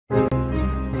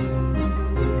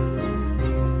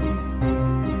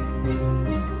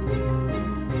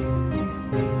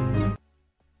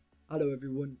Hello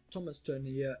everyone, Thomas Turner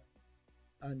here,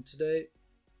 and today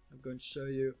I'm going to show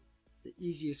you the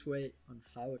easiest way on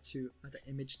how to add an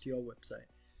image to your website.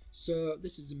 So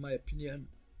this is in my opinion,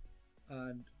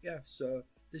 and yeah, so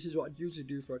this is what I'd usually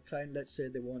do for a client. Let's say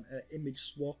they want an image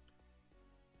swap.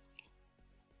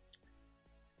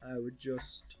 I would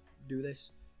just do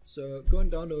this. So go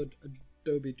and download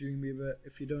Adobe Dreamweaver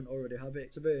if you don't already have it.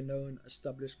 It's a very known,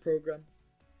 established program,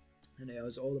 and it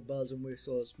has all the bells and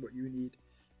whistles what you need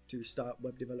to start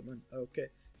web development. Okay,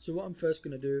 so what I'm first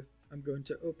going to do, I'm going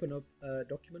to open up a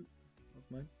document of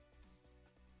mine.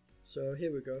 So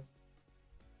here we go,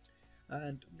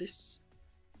 and this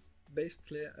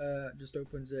basically just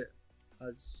opens it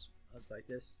as like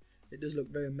this. It does look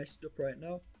very messed up right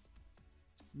now.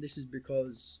 This is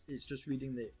because it's just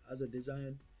reading it as a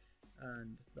design,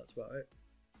 and that's about it.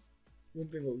 One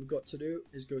thing what we've got to do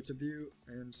is go to view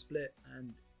and split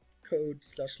and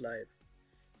code/live.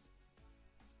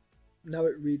 Now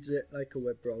it reads it like a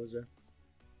web browser.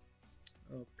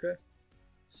 Okay,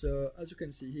 so as you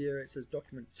can see here, it says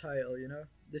document title.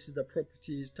 This is the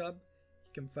properties tab.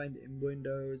 You can find it in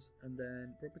Windows and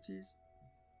then properties,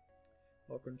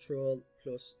 or control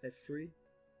plus F3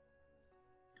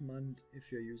 command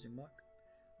if you're using Mac.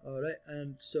 Alright,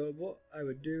 and so what I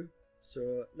would do,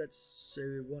 so let's say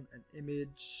we want an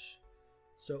image.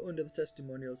 So under the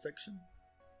testimonial section,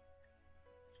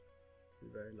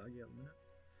 it's very laggy at the minute.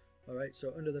 Alright,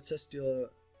 so under the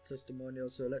testimonial,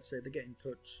 so let's say they get in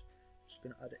touch. I'm just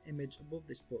going to add an image above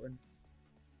this button.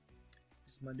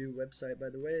 This is my new website, by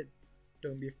the way.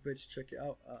 Don't be afraid to check it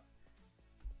out at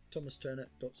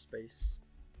thomasturner.space.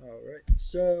 Alright,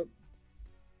 so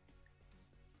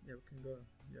yeah, we can go,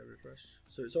 refresh.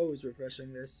 So it's always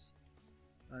refreshing this,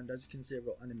 and as you can see, I've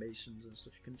got animations and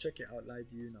stuff. You can check it out live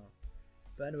view now.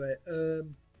 But anyway,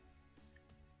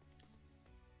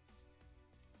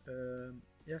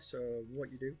 yeah, so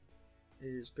what you do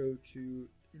is go to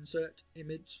insert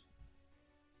image,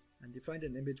 and you find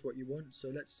an image what you want. So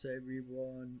let's say we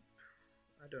want,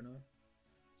 I don't know,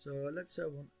 so let's say I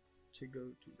want to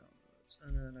go to downloads,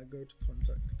 and then I go to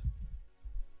contact.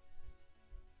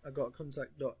 I got a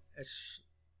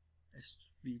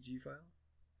contact.svg file,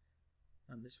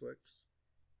 and this works.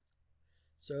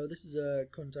 So this is a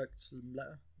contact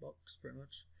letter box pretty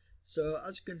much. So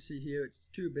as you can see here, it's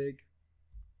too big.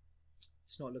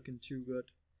 It's not looking too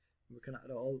good. We can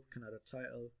add all, we can add a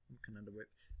title, we can add a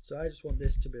width. So I just want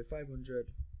this to be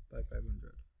 500 by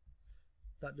 500.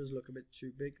 That does look a bit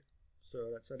too big, so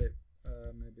let's add it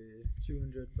maybe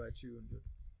 200 by 200.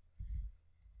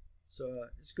 So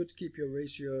it's good to keep your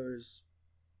ratios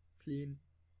clean.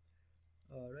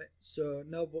 Alright, so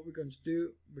now what we're going to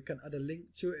do, we can add a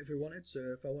link to it if we wanted.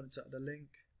 So if I wanted to add a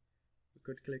link, we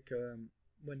could click,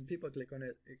 when people click on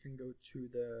it, it can go to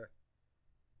the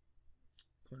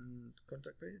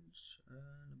contact page.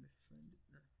 Let me find it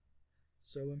now.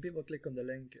 So when people click on the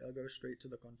link, I'll go straight to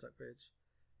the contact page.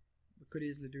 We could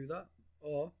easily do that,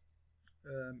 or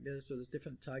yeah, so there's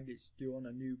different targets. Do you want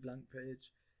a new blank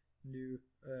page, new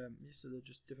so they're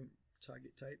just different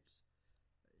target types.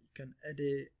 You can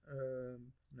edit,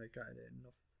 no, you can't edit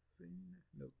nothing.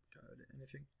 Nope, can't edit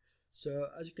anything.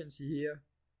 So as you can see here,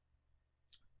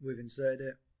 we've inserted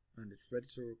it and it's ready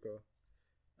to go.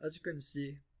 As you can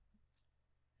see,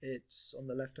 it's on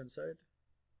the left hand side.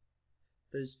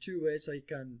 There's two ways how you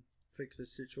can fix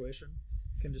this situation.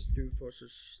 You can just do force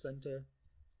center.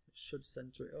 It should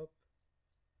center it up.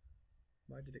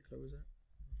 Why did it close it?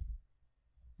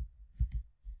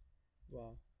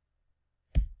 Wow.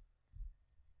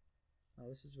 Now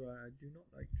this is why I do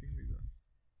not like Dreamweaver.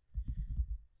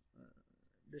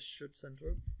 This should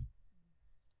center up.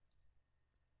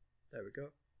 There we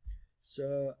go.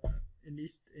 So it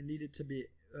needed to be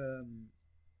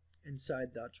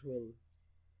inside the actual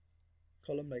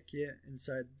column, like here,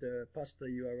 inside the past the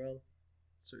URL.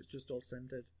 So it's just all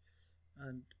centered,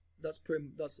 and that's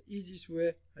the easiest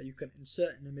way how you can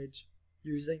insert an image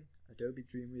using Adobe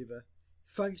Dreamweaver.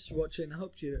 Thanks for watching. I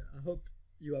hope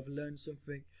you have learned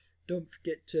something. Don't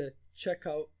forget to check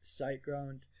out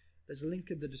SiteGround. There's a link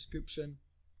in the description.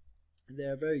 They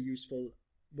are very useful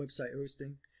website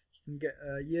hosting. You can get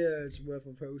a year's worth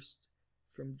of host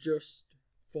from just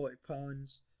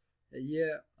 £40 a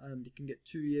year, and you can get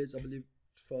 2 years, I believe,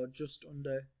 for just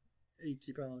under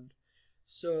 £80.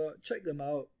 So check them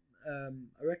out. I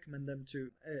recommend them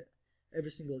to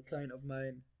every single client of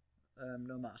mine,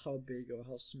 no matter how big or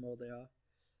how small they are.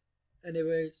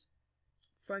 Anyways,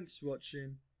 thanks for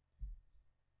watching.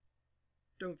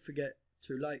 Don't forget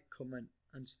to like, comment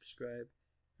and subscribe,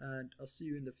 and I'll see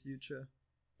you in the future.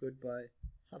 Goodbye.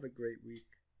 Have a great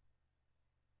week.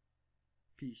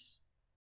 Peace.